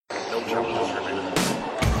No challenges remaining.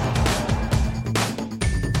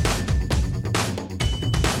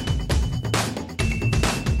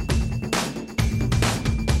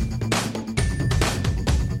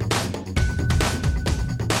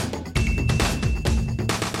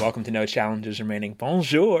 Welcome to No Challenges Remaining.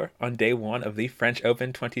 Bonjour on day one of the French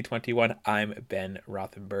Open 2021. I'm Ben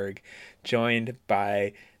Rothenberg, joined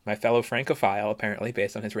by my fellow Francophile, apparently,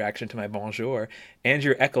 based on his reaction to my bonjour,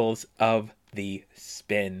 Andrew Eccles of The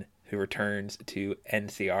Spin, who returns to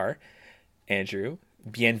NCR. Andrew,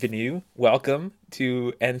 bienvenue. Welcome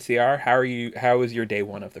to NCR. How are you? How was your day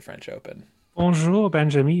one of the French Open? Bonjour,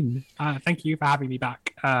 Benjamin. Thank you for having me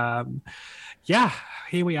back. Yeah,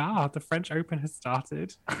 here we are. The French Open has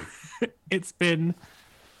started. It's been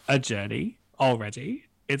a journey already.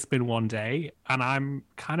 It's been one day, and I'm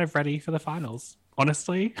kind of ready for the finals.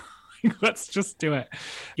 Honestly, let's just do it.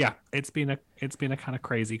 Yeah, it's been a kind of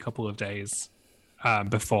crazy couple of days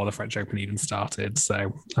before the French Open even started.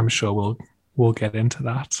 So I'm sure we'll get into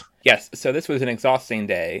that. Yes, so this was an exhausting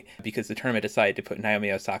day because the tournament decided to put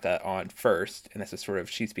Naomi Osaka on first, and this is sort of,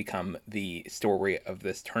 she's become the story of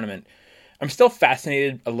this tournament. I'm still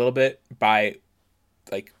fascinated a little bit by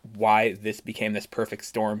like why this became this perfect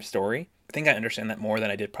storm story. I think I understand that more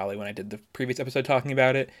than I did probably when I did the previous episode talking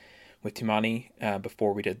about it with Timani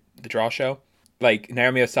before we did the draw show. Like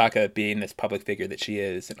Naomi Osaka being this public figure that she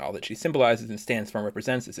is and all that she symbolizes and stands for and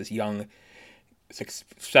represents is this young,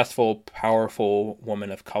 successful, powerful woman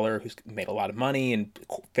of color who's made a lot of money and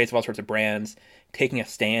face of all sorts of brands, taking a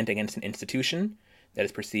stand against an institution that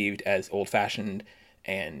is perceived as old-fashioned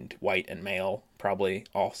and white and male, probably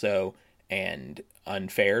also, and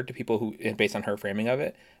unfair to people who, based on her framing of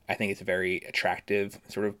it. I think it's a very attractive,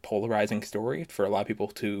 sort of polarizing story for a lot of people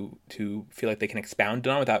to feel like they can expound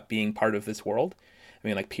on without being part of this world. I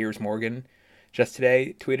mean, like Piers Morgan just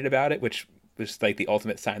today tweeted about it, which was like the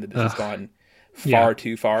ultimate sign that this has gone far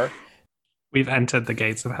too far. We've entered the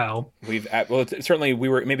gates of hell. Certainly we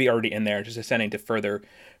were maybe already in there, just ascending to further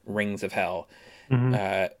rings of hell.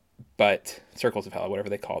 Mm-hmm. But circles of hell, whatever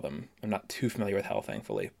they call them. I'm not too familiar with hell,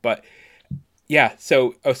 thankfully. But yeah,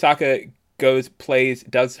 so Osaka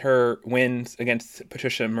does her wins against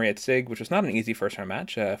Patricia Maria Sig, which was not an easy first round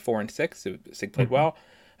match, 4-6. Sig played well,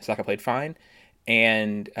 Osaka played fine,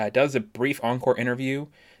 and does a brief encore interview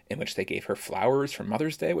in which they gave her flowers for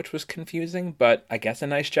Mother's Day, which was confusing, but I guess a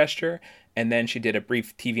nice gesture. And then she did a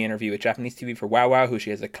brief TV interview with Japanese TV for Wow Wow, who she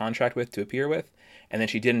has a contract with to appear with, and then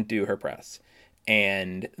she didn't do her press.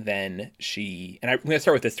 And then I'm going to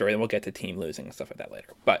start with this story, then we'll get to team losing and stuff like that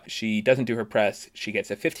later. But she doesn't do her press. She gets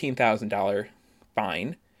a $15,000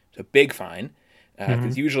 fine, so big fine,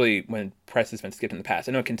 because usually when press has been skipped in the past,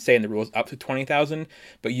 I know it can say in the rules up to 20,000,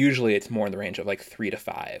 but usually it's more in the range of like 3 to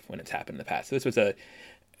 5 when it's happened in the past. So this was a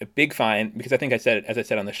big fine because I think as I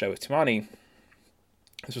said on the show with Timani,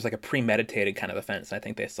 this was like a premeditated kind of offense. And I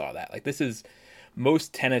think they saw that. Like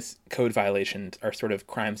most tennis code violations are sort of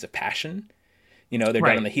crimes of passion. You know, they're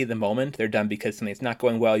done in the heat of the moment. They're done because something's not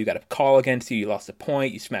going well. You got a call against you. You lost a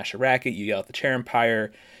point. You smash a racket. You yell at the chair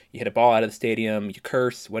umpire. You hit a ball out of the stadium. You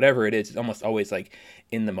curse. Whatever it is, it's almost always like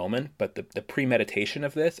in the moment. But the premeditation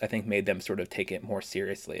of this, I think, made them sort of take it more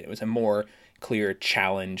seriously. It was a more clear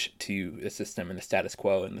challenge to the system and the status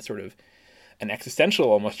quo, and the sort of an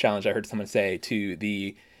existential almost challenge, I heard someone say, to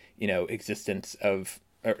the, existence of,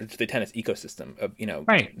 or to the tennis ecosystem of,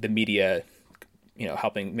 the media,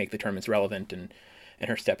 helping make the tournaments relevant, and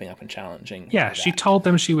her stepping up and challenging. Yeah, she told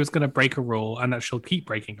them she was going to break a rule and that she'll keep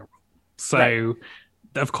breaking a rule. So,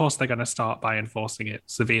 of course, they're going to start by enforcing it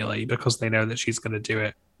severely because they know that she's going to do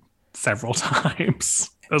it several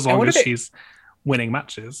times as long as she's winning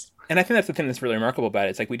matches. And I think that's the thing that's really remarkable about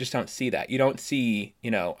it. It's like we just don't see that. You don't see, I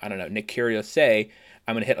don't know, Nick Kyrgios say,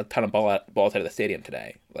 I'm going to hit a ton of balls out of the stadium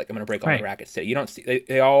today. Like, I'm going to break all the rackets today. You don't see,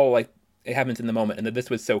 they all, like, it happens in the moment. And that this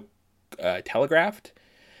was so telegraphed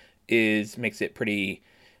makes it pretty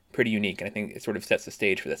unique, and I think it sort of sets the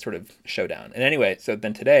stage for that sort of showdown. And anyway, so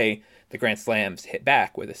then today the Grand Slams hit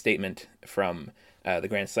back with a statement from the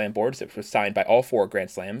Grand Slam boards that was signed by all 4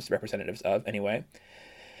 Grand Slams representatives of, anyway,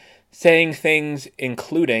 saying things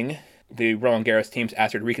including the Roland Garros teams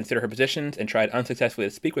asked her to reconsider her positions and tried unsuccessfully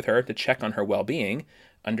to speak with her to check on her well-being,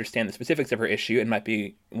 understand the specifics of her issue, and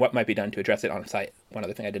what might be done to address it on site. One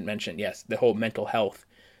other thing I didn't mention, yes, the whole mental health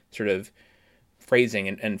sort of phrasing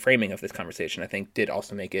and framing of this conversation, I think, did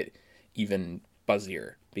also make it even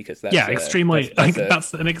buzzier, because that's extremely. I think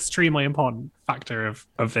that's an extremely important factor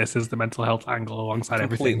of this, is the mental health angle alongside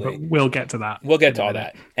everything. But we'll get to that. We'll get to all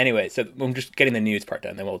that anyway. So I'm just getting the news part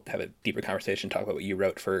done, then we'll have a deeper conversation, talk about what you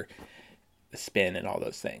wrote for the spin and all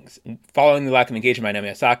those things. Following the lack of engagement by Naomi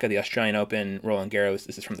Osaka, the Australian Open, Roland Garros,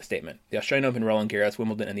 this is from the statement. The Australian Open, Roland Garros,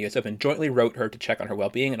 Wimbledon, and the US Open jointly wrote her to check on her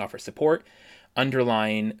well-being and offer support,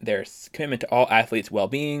 underline their commitment to all athletes'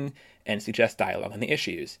 well-being, and suggest dialogue on the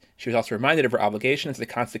issues. She was also reminded of her obligations, the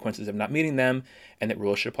consequences of not meeting them, and that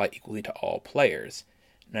rules should apply equally to all players.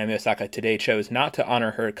 Naomi Osaka today chose not to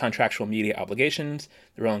honor her contractual media obligations.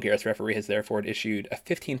 The Roland Garros referee has therefore issued a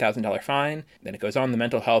 $15,000 fine. Then it goes on, the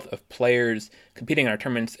mental health of players competing in our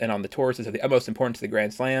tournaments and on the tours is of the utmost importance to the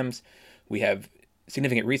Grand Slams. We have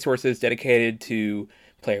significant resources dedicated to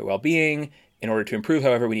player well-being. In order to improve,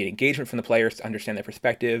 however, we need engagement from the players to understand their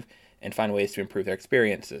perspective and find ways to improve their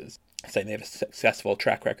experiences. Saying they have a successful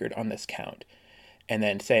track record on this count. And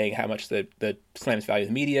then saying how much the slams value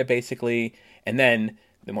the media, basically. And then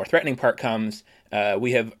the more threatening part comes.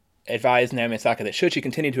 We have advised Naomi Osaka that should she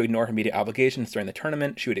continue to ignore her media obligations during the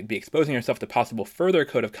tournament, she would be exposing herself to possible further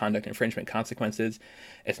code of conduct infringement consequences.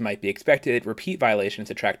 As might be expected, repeat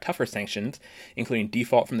violations attract tougher sanctions, including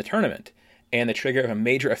default from the tournament, and the trigger of a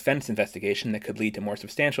major offense investigation that could lead to more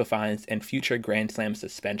substantial fines and future Grand Slam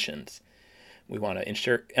suspensions. We want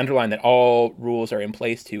to underline that all rules are in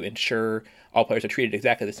place to ensure all players are treated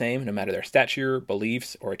exactly the same, no matter their stature,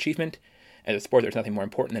 beliefs, or achievement. As a sport, there's nothing more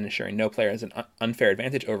important than ensuring no player has an unfair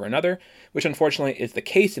advantage over another, which unfortunately is the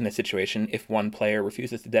case in this situation if one player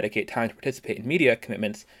refuses to dedicate time to participate in media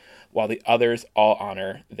commitments while the others all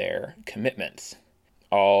honor their commitments.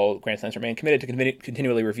 All Grand Slams remain committed to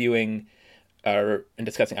continually reviewing and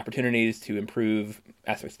discussing opportunities to improve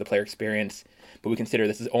aspects of the player experience, but we consider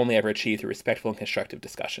this is only ever achieved through respectful and constructive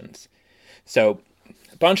discussions. So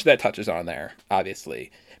a bunch of that touches on there,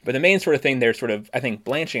 obviously. But the main sort of thing they're sort of, I think,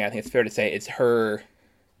 blanching, I think it's fair to say, is her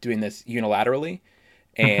doing this unilaterally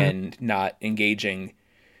and not engaging,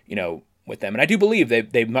 with them. And I do believe they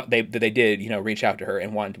did, reach out to her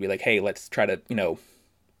and wanted to be like, hey, let's try to,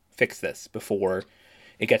 fix this before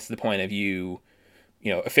it gets to the point of you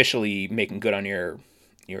officially making good on your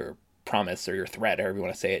promise or your threat, however you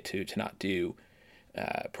want to say it, to not do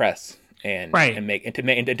press and Right.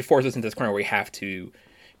 and to force us into this corner where we have to,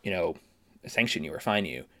 sanction you or fine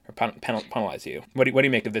you or penalize you. What do you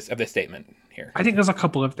make of this statement here? I think there's a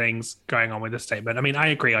couple of things going on with this statement. I mean, I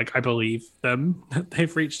agree. Like, I believe them that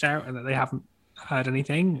they've reached out and that they haven't heard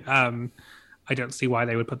anything. I don't see why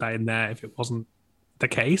they would put that in there if it wasn't the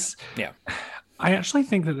case. Yeah. I actually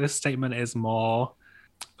think that this statement is more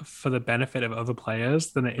for the benefit of other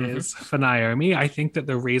players than it is for Naomi. I think that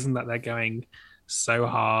the reason that they're going so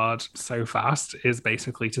hard, so fast is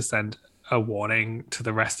basically to send a warning to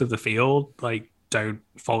the rest of the field, like, don't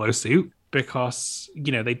follow suit, because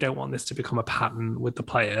they don't want this to become a pattern with the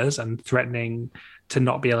players, and threatening to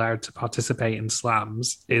not be allowed to participate in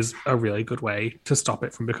slams is a really good way to stop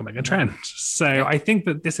it from becoming a trend. So I think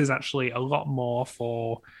that this is actually a lot more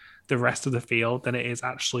for the rest of the field than it is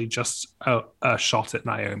actually just a shot at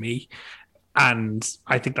Naomi. And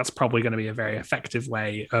I think that's probably going to be a very effective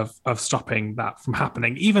way of stopping that from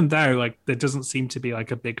happening, even though, like, there doesn't seem to be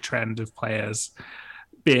like a big trend of players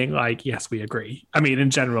being like, yes, we agree. I mean, in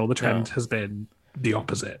general, the trend has been the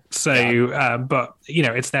opposite. So, but,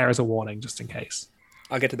 it's there as a warning just in case.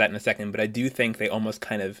 I'll get to that in a second, but I do think they almost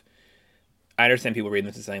kind of, I understand people reading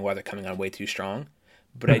this and saying, well, they're coming on way too strong,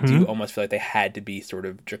 but I do almost feel like they had to be sort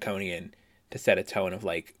of draconian to set a tone of,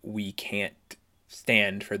 like, we can't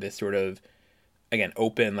stand for this sort of, again,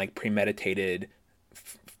 open, like, premeditated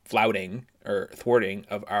flouting or thwarting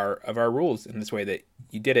of our rules in this way that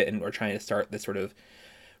you did it, and we're trying to start this sort of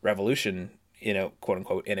revolution, quote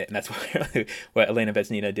unquote, in it. And that's what Elena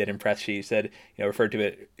Vesnina did in press. She said, referred to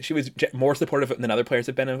it, she was more supportive than other players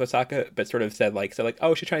have been of Osaka, but sort of said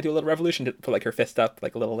oh, she's trying to do a little revolution, to put like her fist up,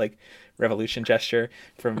 like a little like revolution gesture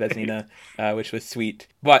from Vesnina, which was sweet.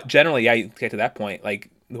 But generally, yeah, you get to that point, like,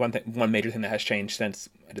 one major thing that has changed since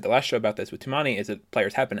I did the last show about this with Tumani is that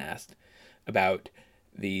players have been asked about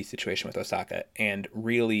the situation with Osaka, and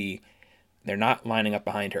really they're not lining up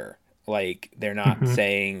behind her. Like, they're not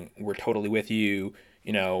saying we're totally with you.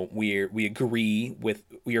 We agree with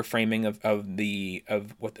your framing of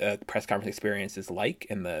what the press conference experience is like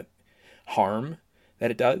and the harm that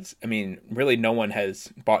it does. I mean, really, no one has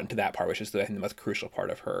bought into that part, which is, I think, the most crucial part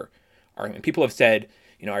of her argument. People have said,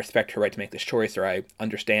 I respect her right to make this choice, or I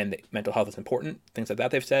understand that mental health is important, things like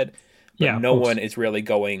that they've said. But no one is really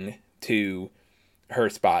going to her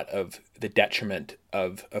spot of the detriment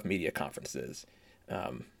of media conferences,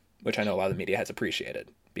 which I know a lot of the media has appreciated,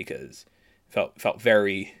 because felt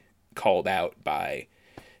very called out by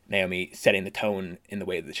Naomi setting the tone in the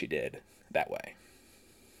way that she did that way.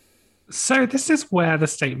 So this is where the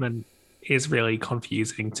statement is really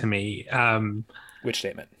confusing to me. Which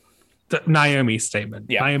statement? Naomi's statement,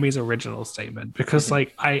 Yeah. Naomi's original statement, because Hmm.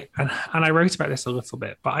 like I wrote about this a little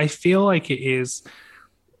bit, but I feel like it is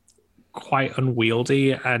quite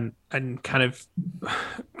unwieldy and kind of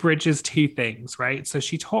bridges two things, right? So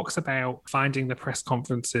she talks about finding the press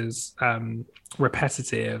conferences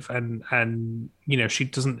repetitive, and she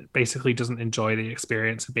doesn't enjoy the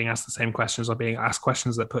experience of being asked the same questions or being asked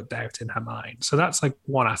questions that put doubt in her mind. So that's like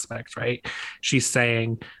one aspect, right? She's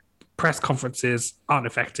saying press conferences aren't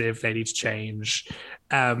effective, they need to change.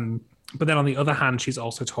 But then on the other hand, she's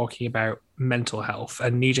also talking about mental health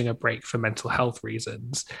and needing a break for mental health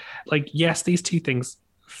reasons. Like, yes, these two things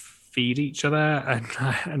feed each other,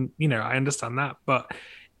 and I understand that, but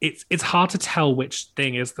it's hard to tell which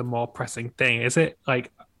thing is the more pressing thing. Is it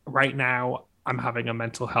like right now I'm having a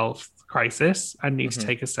mental health crisis and need to Hmm.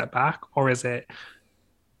 take a step back, or is it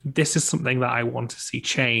this is something that I want to see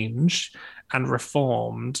change and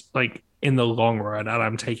reformed, like in the long run, and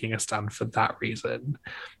I'm taking a stand for that reason.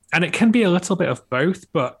 And it can be a little bit of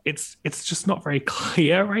both, but it's just not very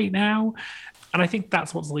clear right now. And I think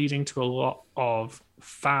that's what's leading to a lot of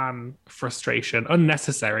fan frustration,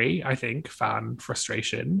 unnecessary, I think, fan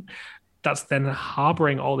frustration. That's then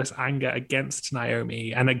harboring all this anger against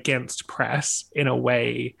Naomi and against press in a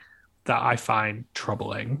way that I find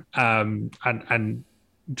troubling, and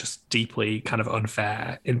just deeply kind of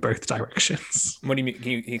unfair in both directions. What do you mean?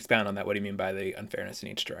 Can you expound on that? What do you mean by the unfairness in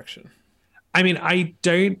each direction? I mean, I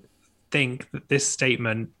don't think that this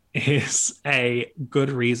statement is a good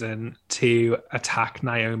reason to attack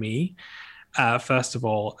Naomi, first of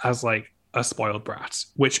all, as like a spoiled brat,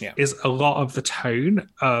 which Yeah. is a lot of the tone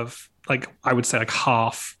of, like, I would say like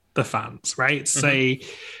half the fans, right? Hmm. Say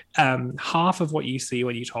half of what you see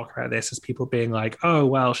when you talk about this is people being like, oh,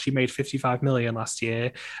 well, she made 55 million last year,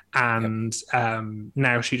 Yep. and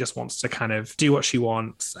now she just wants to kind of do what she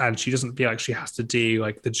wants, and she doesn't feel like she has to do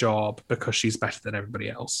like the job because she's better than everybody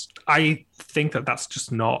else. I think that that's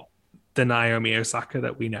just not the Naomi Osaka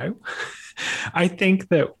that we know. I think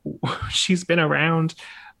that she's been around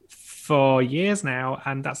for years now,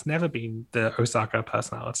 and that's never been the Osaka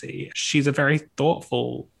personality. She's a very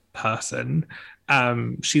thoughtful person.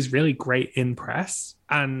 She's really great in press,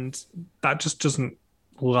 and that just doesn't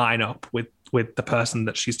line up with the person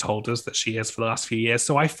that she's told us that she is for the last few years.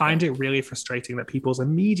 So I Yeah. find it really frustrating that people's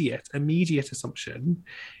immediate assumption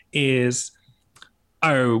is,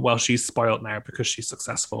 oh, well, she's spoiled now because she's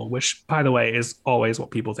successful, which, by the way, is always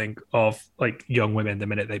what people think of like young women the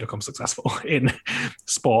minute they become successful in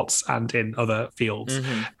sports and in other fields.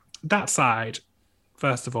 Hmm. That side,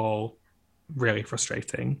 first of all, really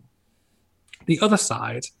frustrating. The other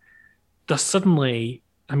side, the suddenly,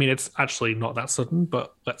 I mean, it's actually not that sudden,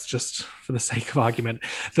 but let's just, for the sake of argument,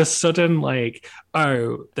 the sudden, like,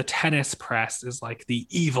 oh, the tennis press is like the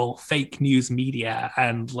evil fake news media,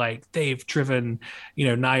 and like they've driven,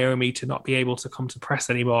 Naomi to not be able to come to press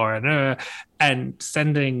anymore, and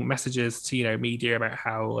sending messages to, media about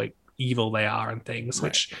how like evil they are and things, Right.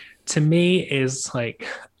 which to me is like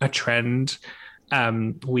a trend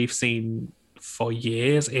we've seen for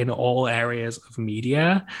years in all areas of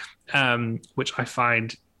media, which I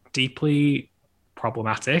find deeply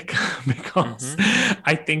problematic because Hmm.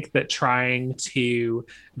 I think that trying to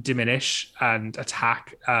diminish and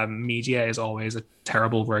attack media is always a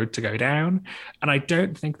terrible road to go down. And I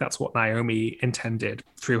don't think that's what Naomi intended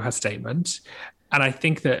through her statement. And I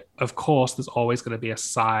think that, of course, there's always going to be a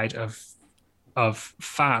side of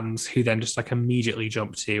fans who then just like immediately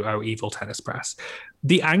jump to, oh, evil tennis press.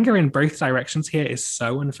 The anger in both directions here is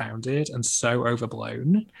so unfounded and so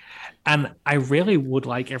overblown. And I really would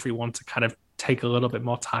like everyone to kind of take a little bit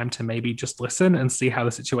more time to maybe just listen and see how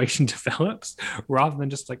the situation develops rather than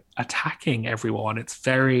just like attacking everyone. It's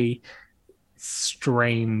very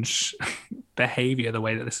strange behavior the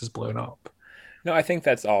way that this is blown up. No, I think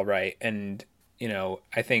that's all right. And,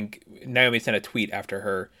 I think Naomi sent a tweet after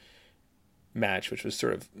her match, which was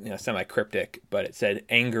sort of, semi cryptic, but it said,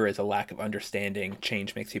 anger is a lack of understanding.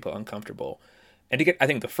 Change makes people uncomfortable. And to get, I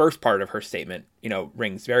think the first part of her statement,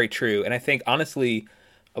 rings very true. And I think, honestly,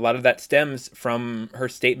 a lot of that stems from her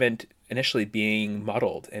statement initially being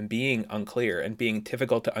muddled and being unclear and being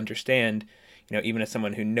difficult to understand. Even as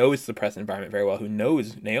someone who knows the press environment very well, who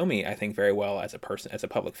knows Naomi, I think very well as a person, as a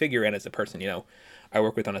public figure, and as a person, I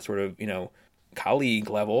work with on a sort of, colleague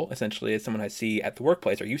level, essentially, as someone I see at the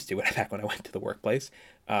workplace, or used to back when I went to the workplace,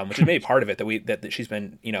 which is maybe part of it that she's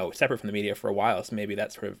been separate from the media for a while, so maybe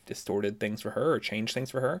that sort of distorted things for her or changed things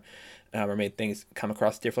for her, or made things come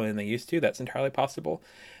across differently than they used to. That's entirely possible.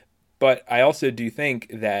 But I also do think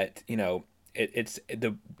that it's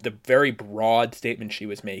the very broad statement she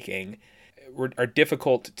was making are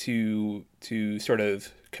difficult to sort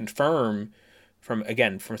of confirm from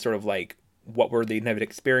sort of like what were the negative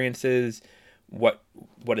experiences, what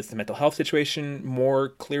is the mental health situation more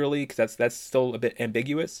clearly, because that's still a bit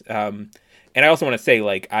ambiguous. And I also want to say,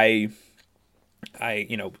 like, we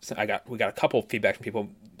got a couple feedback from people.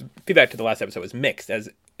 Feedback to the last episode was mixed, as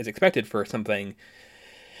is expected for something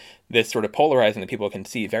this sort of polarizing that people can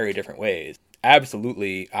see very different ways.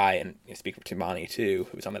 Absolutely, and speak to Mani too,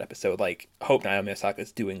 who was on that episode, like, hope Naomi Osaka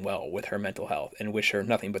is doing well with her mental health and wish her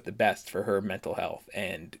nothing but the best for her mental health,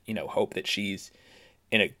 and hope that she's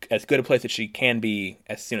in as good a place as she can be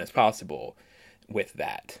as soon as possible with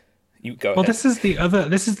that. You go Well, ahead. this is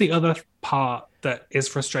the other part that is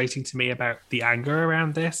frustrating to me about the anger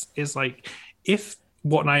around this is like, if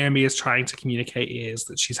what Naomi is trying to communicate is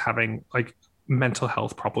that she's having like mental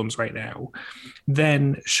health problems right now,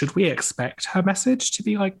 then should we expect her message to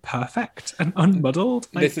be like perfect and unmuddled?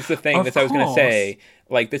 Like, This is the thing of that I was going to course. say.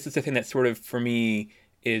 Like, this is the thing that sort of, for me,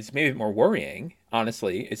 is maybe more worrying,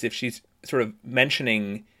 honestly, is if she's sort of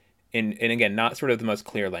mentioning, and again, not sort of the most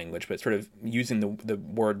clear language, but sort of using the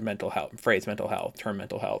word mental health, phrase mental health, term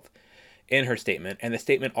mental health in her statement. And the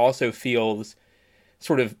statement also feels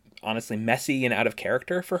sort of honestly messy and out of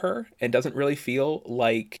character for her, and doesn't really feel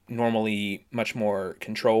like normally much more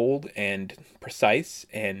controlled and precise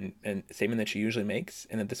and statement that she usually makes.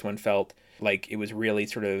 And that this one felt like it was really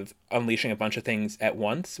sort of unleashing a bunch of things at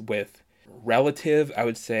once with relative, I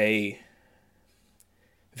would say,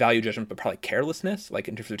 value judgment, but probably carelessness, like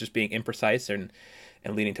in terms of just being imprecise and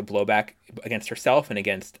leading to blowback against herself and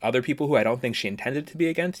against other people who I don't think she intended to be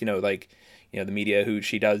against. The media, who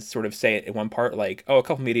she does sort of say at one part, like, oh, a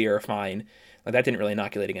couple media are fine. Like, that didn't really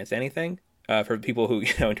inoculate against anything. For people who,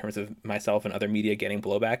 in terms of myself and other media getting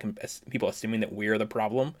blowback and people assuming that we're the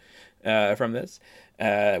problem from this,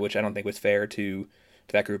 which I don't think was fair to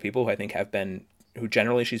that group of people who I think who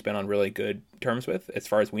generally she's been on really good terms with, as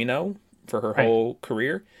far as we know, for her Right. whole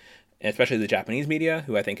career, especially the Japanese media,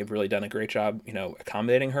 who I think have really done a great job,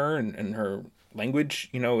 accommodating her and her language,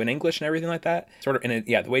 in English and everything like that. Sort of,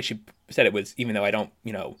 the way she said it was, even though I don't,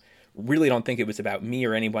 really don't think it was about me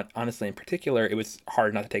or anyone, honestly, in particular, it was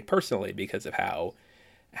hard not to take personally because of how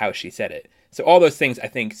she said it. So all those things, I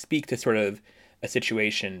think, speak to sort of a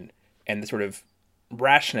situation and the sort of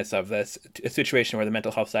rashness of this, a situation where the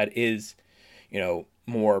mental health side is,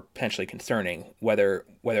 more potentially concerning, whether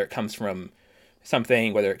it comes from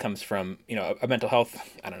something, whether it comes from, a mental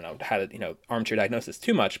health, I don't know how to, armchair diagnosis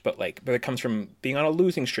too much, but like, whether it comes from being on a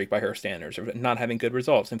losing streak by her standards, or not having good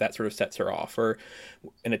results, if that sort of sets her off, or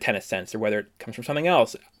in a tennis sense, or whether it comes from something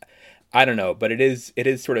else, I don't know, but it is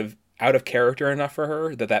sort of out of character enough for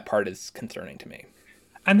her that part is concerning to me.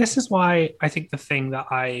 And this is why I think the thing that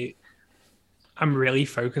I'm really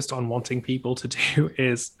focused on wanting people to do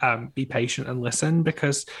is be patient and listen,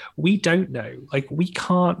 because we don't know, like, we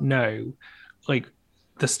can't know, like,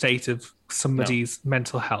 the state of somebody's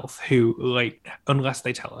mental health who, like, unless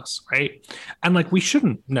they tell us, right? And like, we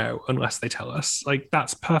shouldn't know unless they tell us. Like,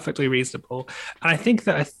 that's perfectly reasonable. And I think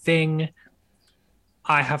that a thing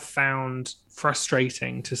I have found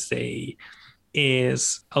frustrating to see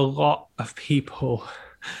is a lot of people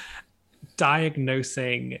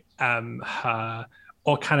diagnosing her,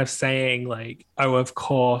 or kind of saying like, oh, of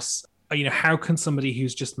course, how can somebody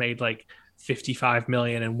who's just made like 55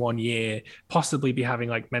 million in 1 year possibly be having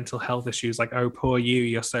like mental health issues? Like, oh, poor you,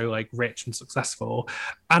 you're so like rich and successful.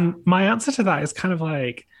 And my answer to that is kind of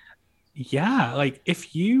like, yeah, like,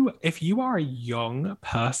 if you are a young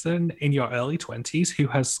person in your early 20s who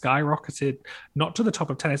has skyrocketed not to the top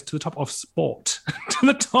of tennis, to the top of sport, to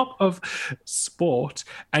the top of sport,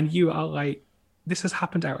 and you are like, this has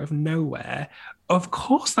happened out of nowhere, of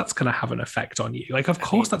course that's going to have an effect on you. Like, of I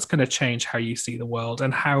course mean, that's going to change how you see the world,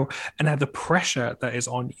 and how the pressure that is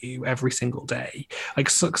on you every single day. Like,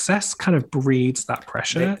 success kind of breeds that they,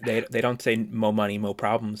 pressure. they don't say mo money, mo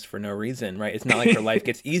problems for no reason, right? It's not like her life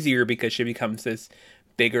gets easier because she becomes this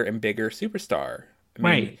bigger and bigger superstar. I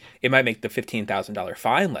mean, Right. it might make the $15,000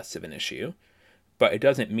 fine less of an issue, but it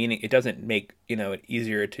doesn't make, it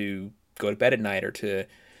easier to go to bed at night, or to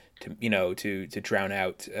drown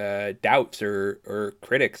out doubts or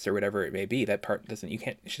critics or whatever it may be. That part doesn't, you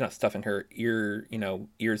can't, she's not stuffing her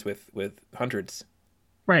ears with hundreds.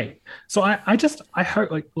 Right. So I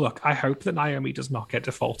hope, like, look, I hope that Naomi does not get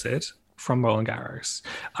defaulted from Roland Garros.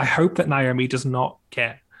 I hope that Naomi does not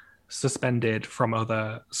get suspended from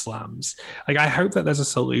other slams. Like, I hope that there's a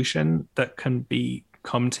solution that can be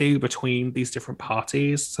come to between these different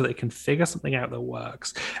parties so they can figure something out that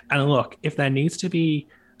works. And look, if there needs to be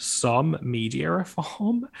some media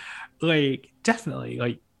reform, like, definitely,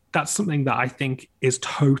 like, that's something that I think is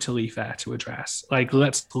totally fair to address. Like,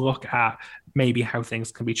 let's look at maybe how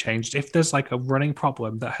things can be changed if there's like a running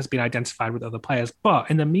problem that has been identified with other players.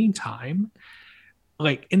 But in the meantime,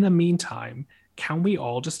 can we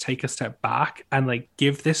all just take a step back and like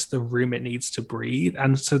give this the room it needs to breathe,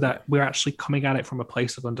 and so that we're actually coming at it from a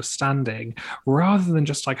place of understanding rather than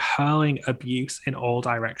just like hurling abuse in all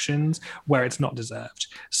directions where it's not deserved.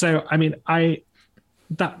 So I mean, I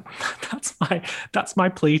that that's my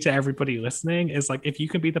plea to everybody listening is like, if you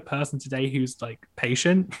can be the person today who's like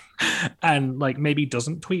patient and like maybe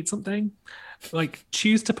doesn't tweet something, like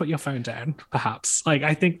choose to put your phone down, perhaps. Like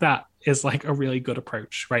I think that is like a really good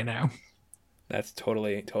approach right now. That's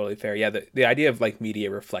totally fair. Yeah, the idea of like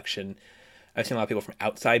media reflection, I've seen a lot of people from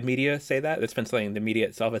outside media say that. That's been something the media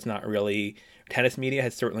itself is not really, tennis media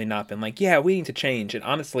has certainly not been like, yeah, we need to change. And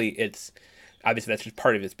honestly, it's obviously that's just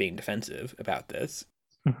part of it's being defensive about this,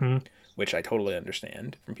 Mm-hmm. which I totally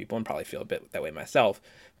understand from people and probably feel a bit that way myself.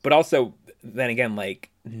 But also, then again,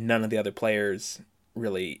 like none of the other players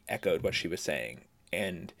really echoed what she was saying.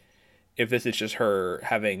 And if this is just her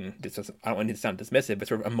having, I don't want to sound dismissive, but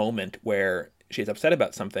sort of a moment where she's upset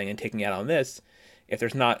about something and taking it out on this, if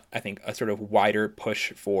there's not, I think, a sort of wider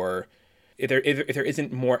push for, if there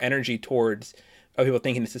isn't more energy towards people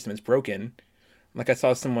thinking the system is broken, like I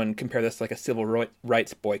saw someone compare this to like a civil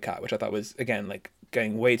rights boycott, which I thought was again like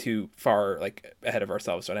getting way too far like ahead of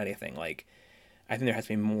ourselves on anything. Like I think there has to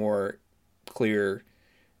be more clear,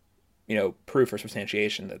 proof or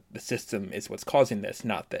substantiation that the system is what's causing this,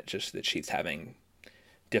 not that just that she's having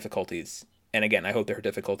difficulties. And again, I hope that her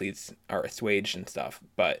difficulties are assuaged and stuff.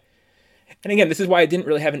 But and again, this is why I didn't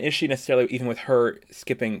really have an issue necessarily even with her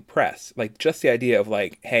skipping press. Like just the idea of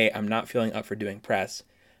like, hey, I'm not feeling up for doing press.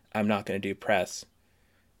 I'm not going to do press.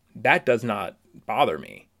 That does not bother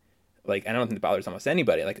me. Like, I don't think it bothers almost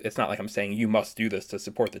anybody. Like, it's not like I'm saying you must do this to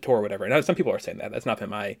support the tour or whatever. And I know some people are saying that. That's not been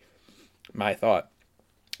my thought.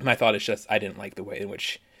 My thought is just I didn't like the way in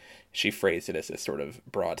which she phrased it as this sort of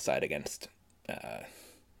broadside against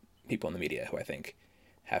people in the media who I think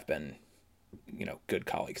have been, good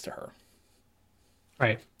colleagues to her.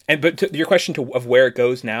 Right. But to your question of where it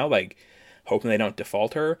goes now, like hoping they don't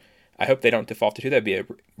default her. I hope they don't default to two. That'd be a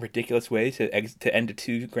ridiculous way to end a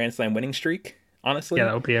 2 Grand Slam winning streak. Honestly, Yeah,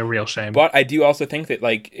 that would be a real shame. but I do also think that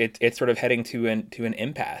like it's sort of heading to an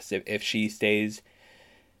impasse if she stays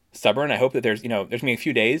stubborn. I hope that there's gonna be a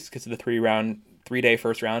few days because of the 3-day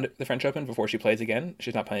first round at the French Open before she plays again.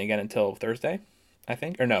 She's not playing again until Thursday, I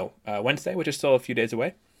think, or no, Wednesday, which is still a few days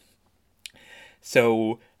away.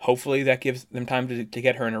 So hopefully that gives them time to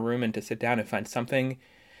get her in a room and to sit down and find something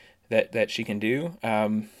that she can do.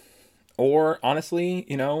 Or honestly,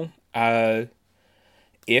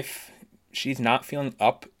 if she's not feeling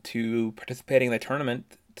up to participating in the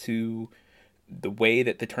tournament to the way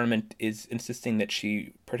that the tournament is insisting that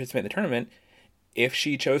she participate in the tournament, if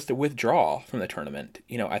she chose to withdraw from the tournament,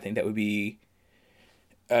 I think that would be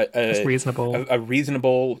It's reasonable. a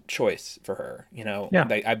reasonable choice for her. Yeah.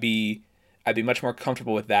 Like I'd be much more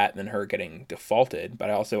comfortable with that than her getting defaulted. But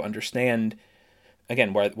I also understand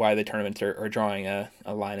again why the tournaments are drawing a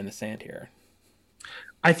line in the sand here.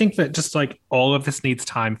 I think that just like all of this needs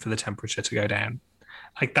time for the temperature to go down.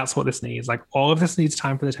 Like that's what this needs. Like all of this needs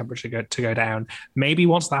time for the temperature to go down. Maybe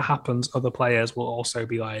once that happens, other players will also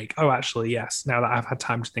be like, oh, actually, yes, now that I've had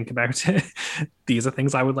time to think about it, these are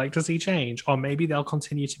things I would like to see change. Or maybe they'll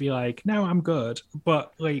continue to be like, no, I'm good.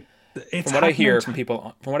 But like it's From what I hear from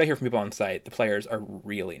people on site, the players are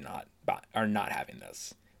really not having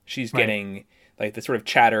this. She's Right. getting like the sort of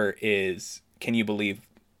chatter is, can you believe,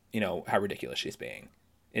 how ridiculous she's being?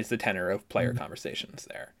 Is the tenor of player conversations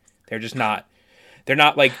there? They're just not. They're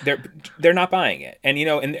not like they're not buying it, and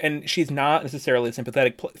and she's not necessarily a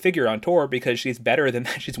sympathetic figure on tour because she's better than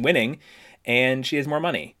that. She's winning, and she has more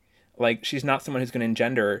money. Like she's not someone who's going to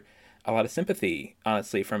engender a lot of sympathy,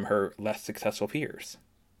 honestly, from her less successful peers.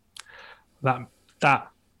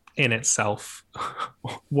 That in itself,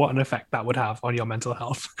 what an effect that would have on your mental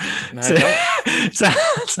health. No, to,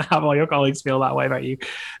 to have all your colleagues feel that way about you.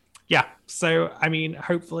 Yeah. So I mean,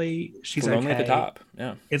 hopefully she's lonely okay. at the top.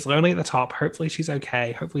 Yeah. It's lonely at the top. Hopefully she's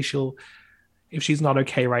okay. Hopefully she'll, if she's not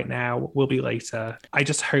okay right now, will be later. I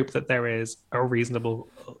just hope that there is a reasonable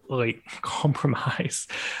like compromise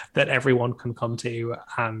that everyone can come to,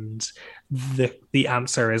 and the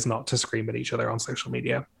answer is not to scream at each other on social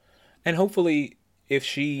media. And hopefully, if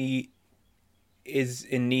she is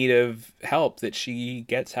in need of help, that she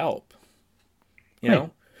gets help. Right.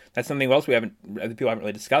 That's something else other people haven't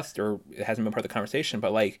really discussed, or it hasn't been part of the conversation.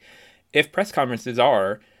 But like, if press conferences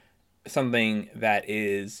are something that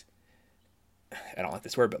is I don't like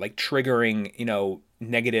this word, but like triggering,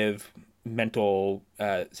 negative mental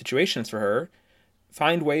situations for her,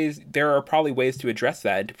 find ways. There are probably ways to address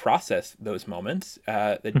that and to process those moments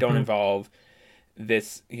that don't involve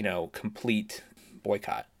this, complete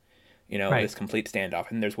boycott, Right. this complete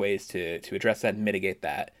standoff. And there's ways to address that and mitigate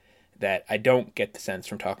that I don't get the sense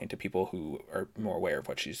from talking to people who are more aware of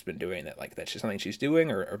what she's been doing, that like that's just something she's doing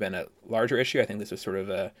or been a larger issue. I think this was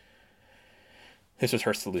this was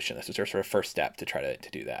her solution. This was her sort of first step to try to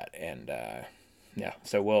do that. And yeah,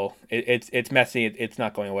 so it's messy. It's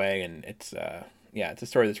not going away. And it's a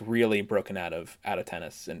story that's really broken out of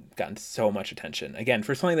tennis and gotten so much attention. Again,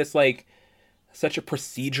 for something that's like such a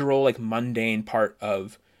procedural, like mundane part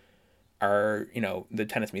of our, the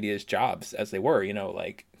tennis media's jobs as they were,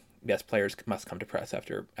 like, yes, players must come to press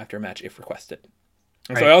after a match if requested.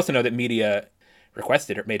 And so I also know that media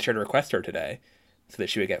made sure to request her today so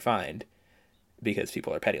that she would get fined because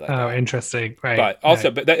people are petty like that. Oh, interesting. Right. But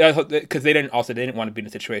also, because they didn't want to be in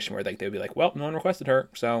a situation where like they would be like, well, no one requested her,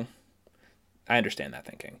 so I understand that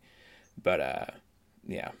thinking. But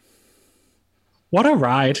yeah. What a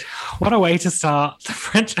ride. What a way to start the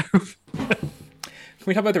French Open. Can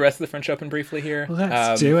we talk about the rest of the French Open briefly here?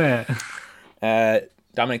 Let's do it.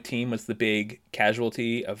 Dominic Thiem was the big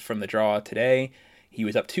casualty from the draw today. He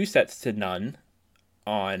was up 2-0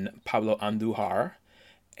 on Pablo Andujar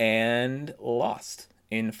and lost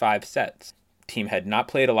in 5 sets. Thiem had not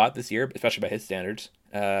played a lot this year, especially by his standards.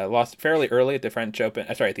 Lost fairly early at the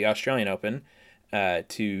at the Australian Open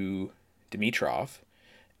to Dimitrov,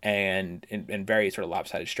 and in very sort of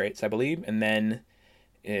lopsided straights, I believe. And then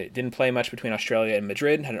it didn't play much between Australia and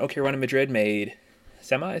Madrid. Had an okay run in Madrid, made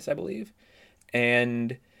semis, I believe.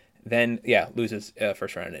 And then, loses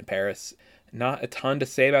first round in Paris. Not a ton to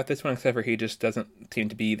say about this one, except for he just doesn't seem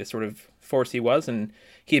to be the sort of force he was. And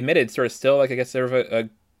he admitted sort of still, like, I guess, sort of a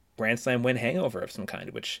Grand Slam win hangover of some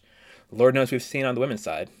kind, which Lord knows we've seen on the women's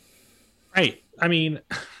side. Right. I mean,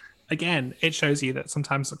 again, it shows you that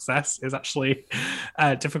sometimes success is actually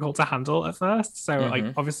difficult to handle at first. So, like,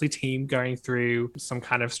 obviously, Thiem going through some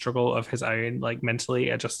kind of struggle of his own, like mentally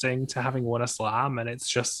adjusting to having won a slam, and it's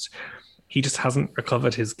just he just hasn't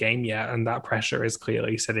recovered his game yet, and that pressure is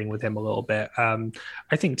clearly sitting with him a little bit.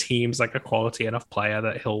 I think Thiem's like a quality enough player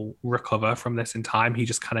that he'll recover from this in time. He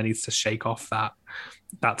just kind of needs to shake off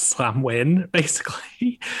that slam win,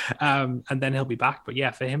 basically, and then he'll be back. But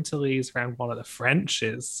yeah, for him to lose round 1 at the French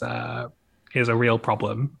is a real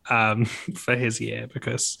problem for his year,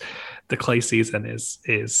 because the clay season is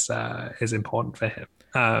important for him.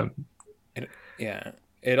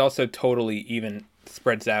 It also totally even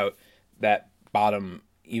spreads out that bottom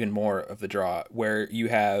even more of the draw, where you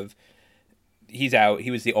have he's out.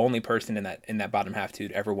 He was the only person in that bottom half to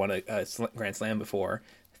ever won a Grand Slam before.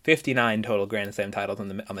 59 total Grand Slam titles on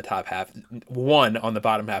the top half, 1 on the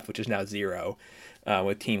bottom half, which is now 0,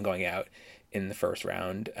 with Thiem going out in the first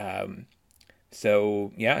round.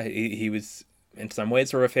 So yeah, he was in some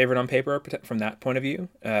ways sort of a favorite on paper from that point of view,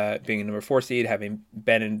 being a number 4 seed, having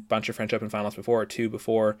been in a bunch of French Open finals before, or 2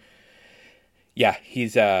 before. Yeah,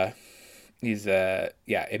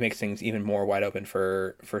 it makes things even more wide open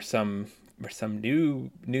for some new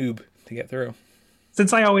noob to get through.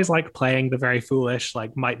 Since I always like playing the very foolish,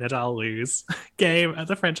 like, might Nadal lose game at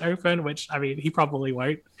the French Open, which, I mean, he probably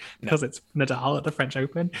won't because it's Nadal at the French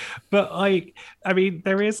Open. But, like, I mean,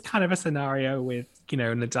 there is kind of a scenario with,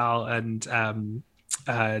 Nadal and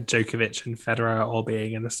Djokovic and Federer all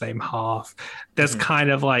being in the same half. There's kind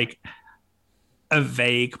of like a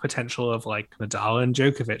vague potential of like Nadal and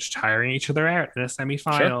Djokovic tiring each other out in a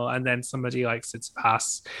semi-final, and then somebody like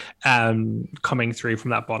Tsitsipas coming through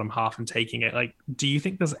from that bottom half and taking it. Like, do you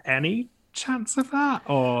think there's any chance of that,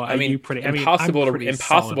 or are you pretty impossible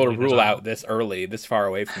to rule out this early, this far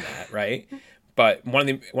away from that, right? But one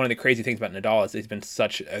of the crazy things about Nadal is he's been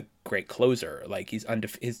such a great closer. Like,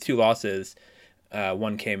 his 2 losses.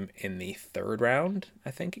 One came in the 3rd round,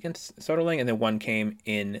 I think, against Soderling, and then one came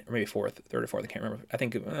in maybe 3rd or 4th. I can't remember. I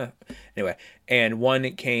think anyway, and one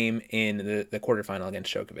came in the quarterfinal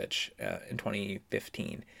against Djokovic in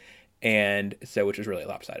 2015, and so, which was really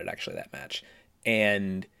lopsided actually, that match.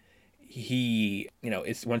 And he,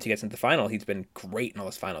 once he gets into the final, he's been great in all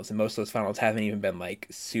those finals, and most of those finals haven't even been like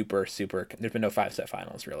super. There's been no 5-set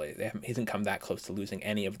finals really. He hasn't come that close to losing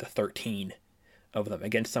any of the 13 of them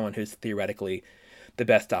against someone who's theoretically the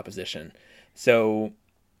best opposition. So,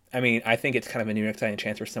 I mean, I think it's kind of a new exciting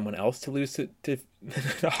chance for someone else to lose to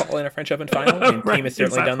Nadal in a French Open final. And Thiem has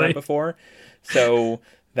certainly done that before. So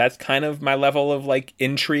that's kind of my level of like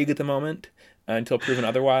intrigue at the moment until proven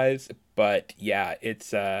otherwise. But yeah,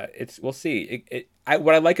 it's we'll see.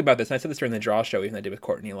 what I like about this, and I said this during the draw show, even I did with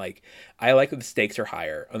Courtney, like, I like that the stakes are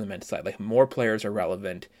higher on the men's side. Like, more players are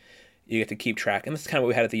relevant. You get to keep track. And this is kind of what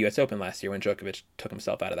we had at the U.S. Open last year when Djokovic took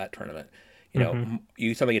himself out of that tournament.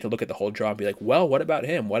 You suddenly get to look at the whole draw and be like, well, what about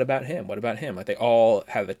him? What about him? What about him? Like, they all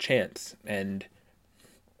have a chance. And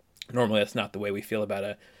normally that's not the way we feel about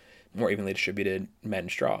a more evenly distributed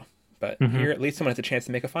men's draw. But here, at least someone has a chance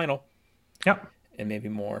to make a final. Yep. And maybe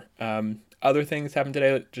more. Other things happened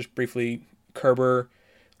today, just briefly. Kerber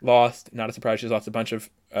lost. Not a surprise. She's lost a bunch of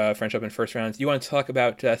French Open first rounds. You want to talk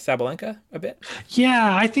about Sabalenka a bit?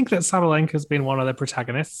 Yeah, I think that Sabalenka's been one of the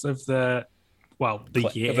protagonists of the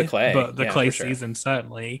year, of the clay, but the clay sure. season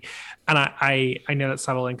certainly. And I know that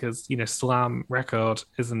Sabalenka's slam record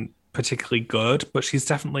isn't particularly good, but she's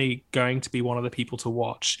definitely going to be one of the people to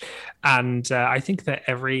watch. And I think that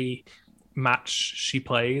every match she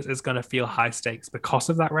plays is going to feel high stakes because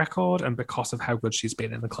of that record and because of how good she's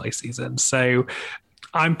been in the clay season. So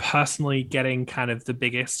I'm personally getting kind of the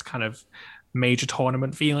biggest kind of major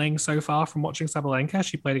tournament feeling so far from watching Sabalenka.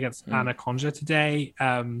 She played against Anna Konja today.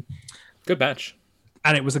 Good match.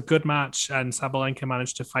 And it was a good match, and Sabalenka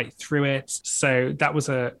managed to fight through it. So that was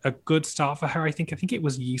a good start for her. I think it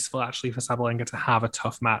was useful actually for Sabalenka to have a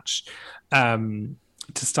tough match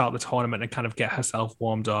to start the tournament and kind of get herself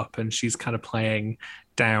warmed up. And she's kind of playing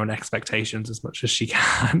down expectations as much as she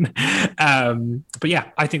can. But yeah,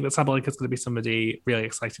 I think that Sabalenka is going to be somebody really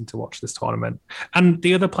exciting to watch this tournament. And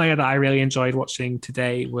the other player that I really enjoyed watching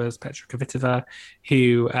today was Petra Kvitova,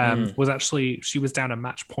 who she was down a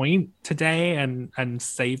match point today and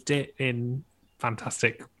saved it in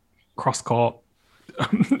fantastic cross-court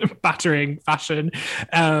battering fashion.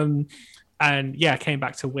 And yeah, came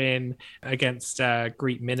back to win against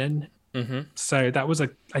Greet Minnen. So that was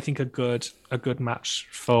I think a good match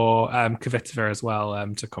for Kvitova as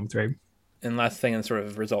well to come through. And last thing in sort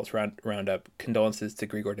of results roundup, condolences to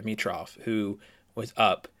Grigor Dimitrov, who was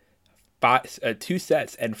up 2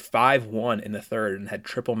 sets and 5-1 in the third and had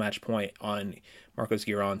triple match point on Marcos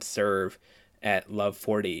Giron's serve at love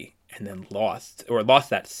 40, and then lost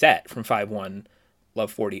that set from 5-1,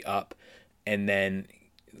 love 40 up, and then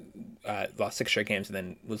lost 6 straight games and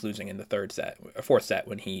then was losing in the fourth set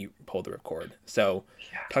when he pulled the ripcord. So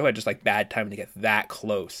talk about just like bad timing to get that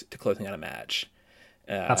close to closing out a match.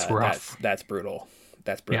 That's rough. That's brutal.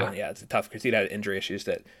 Yeah, it's tough because he'd had injury issues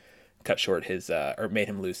that cut short his or made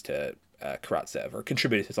him lose to Karatsev, or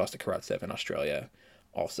contributed to his loss to Karatsev in Australia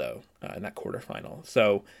also in that quarterfinal.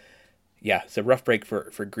 So yeah, it's a rough break for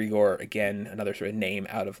Grigor. Again, another sort of name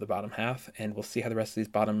out of the bottom half, and we'll see how the rest of these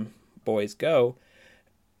bottom boys go.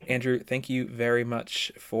 Andrew, thank you very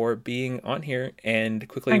much for being on here, and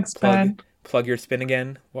quickly Thanks, plug your spin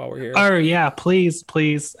again while we're here. Oh yeah, please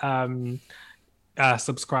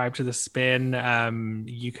subscribe to the spin.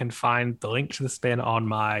 You can find the link to the spin on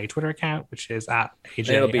my Twitter account, which is at AJ.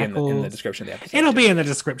 It'll be in the description of the episode. It'll be in the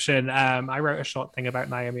description. I wrote a short thing about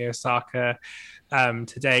Naomi Osaka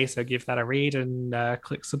today, so give that a read and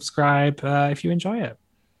click subscribe if you enjoy it.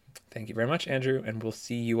 Thank you very much, Andrew, and we'll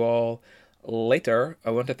see you all later. I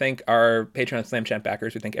want to thank our Patreon Slam Champ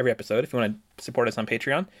backers who thank every episode. If you want to support us on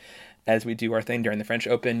Patreon as we do our thing during the French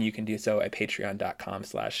Open, you can do so at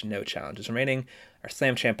patreon.com/no challenges remaining. Our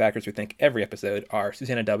Slam Champ backers who thank every episode are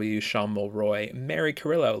Susanna W., Sean Mulroy, Mary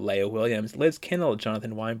Carrillo, Leah Williams, Liz Kindle,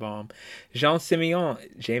 Jonathan Weinbaum, Jean Simeon,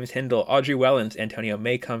 James Hindle, Audrey Wellens, Antonio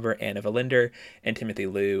Maycumber, Anna Valinder, and Timothy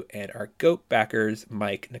Liu, and our GOAT backers,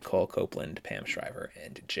 Mike, Nicole Copeland, Pam Shriver,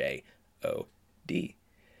 and J.O.D.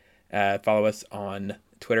 Follow us on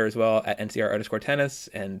Twitter as well at @NCR_tennis,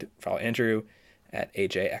 and follow Andrew at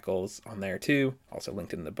AJ Eccles on there too. Also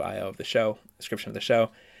linked in the bio of the show, description of the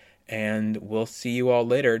show. And we'll see you all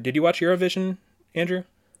later. Did you watch Eurovision, Andrew?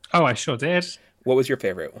 Oh, I sure did. What was your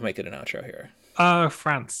favorite? We'll make it an outro here.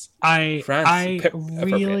 France. I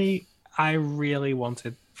really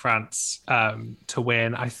wanted France to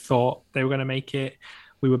win. I thought they were going to make it.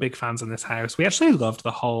 We were big fans in this house. We actually loved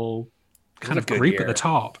the whole kind of group at the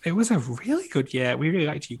top. It was a really good year. We really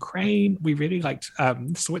liked Ukraine. We really liked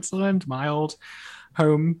Switzerland, my old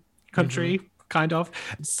home country, kind of.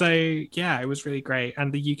 So yeah, it was really great.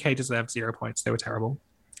 And the UK deserved 0 points. They were terrible.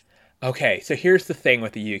 Okay, so here's the thing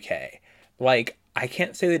with the UK. Like, I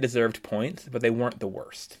can't say they deserved points, but they weren't the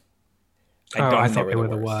worst. I thought they were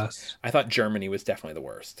the worst. I thought Germany was definitely the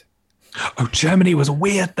worst. Oh, Germany was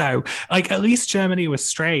weird though. Like, at least Germany was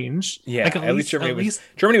strange. Yeah, like, at least Germany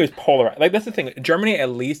was polarized. Like, that's the thing. Germany, at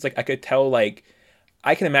least, like, I could tell, like,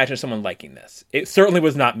 I can imagine someone liking this. It certainly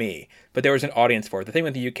was not me, but there was an audience for it. The thing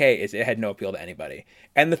with the UK is it had no appeal to anybody.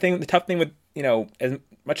 And the tough thing with, as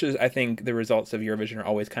much as I think the results of Eurovision are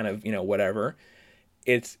always kind of, whatever,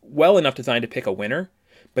 it's well enough designed to pick a winner,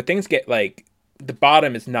 but things get like the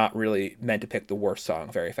bottom is not really meant to pick the worst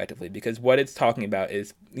song very effectively, because what it's talking about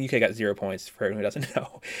is the UK got 0 points for everyone who doesn't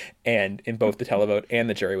know, and in both the televote and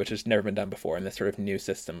the jury, which has never been done before in this sort of new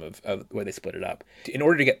system of where they split it up. In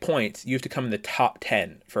order to get points, you have to come in the top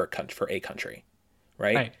 10 for a country,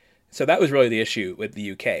 right? So that was really the issue with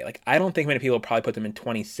the UK. Like, I don't think many people probably put them in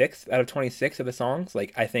 26th out of 26 of the songs.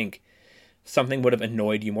 Like, I think something would have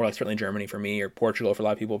annoyed you more, like certainly Germany for me, or Portugal for a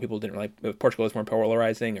lot of people. People didn't like Portugal is more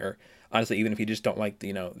polarizing, or honestly, even if you just don't like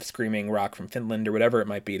the screaming rock from Finland or whatever it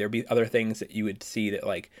might be, there'd be other things that you would see that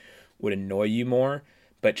like would annoy you more.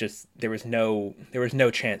 But just there was no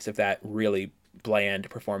chance of that really bland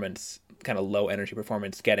performance, kind of low energy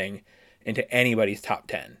performance, getting into anybody's top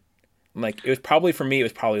 10. Like, it was probably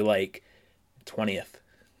like 20th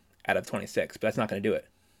out of 26, but that's not going to do it.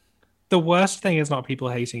 The worst thing is not people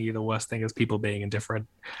hating you. The worst thing is people being indifferent.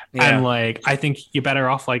 Yeah. And like, I think you're better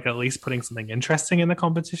off like at least putting something interesting in the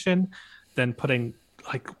competition than putting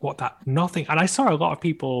like nothing. And I saw a lot of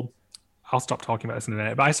people, I'll stop talking about this in a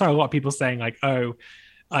minute, but I saw a lot of people saying like, oh,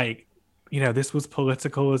 like, this was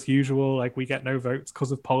political as usual. Like, we get no votes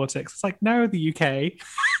because of politics. It's like, no, the UK,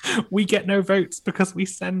 we get no votes because we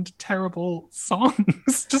send terrible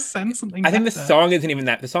songs. Just send something I think better. the song isn't even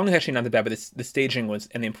that. The song is actually not that bad, but the staging was,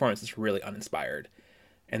 and the performance is really uninspired.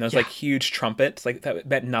 And those like huge trumpets, like that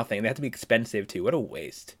meant nothing. They had to be expensive too. What a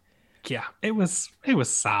waste. Yeah, it was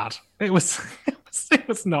sad. It was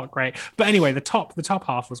not great. But anyway, the top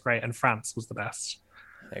half was great, and France was the best.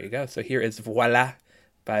 There you go. So here is Voilà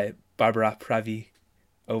by Barbara Pravi.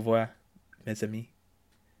 Au revoir, mes amis.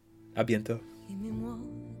 À bientôt. Aimez-moi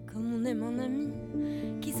comme on aime un ami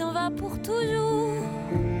qui s'en va pour toujours.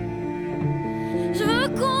 Je veux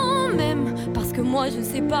qu'on m'aime parce que moi je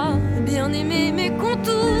sais pas bien aimer mes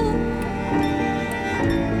contours.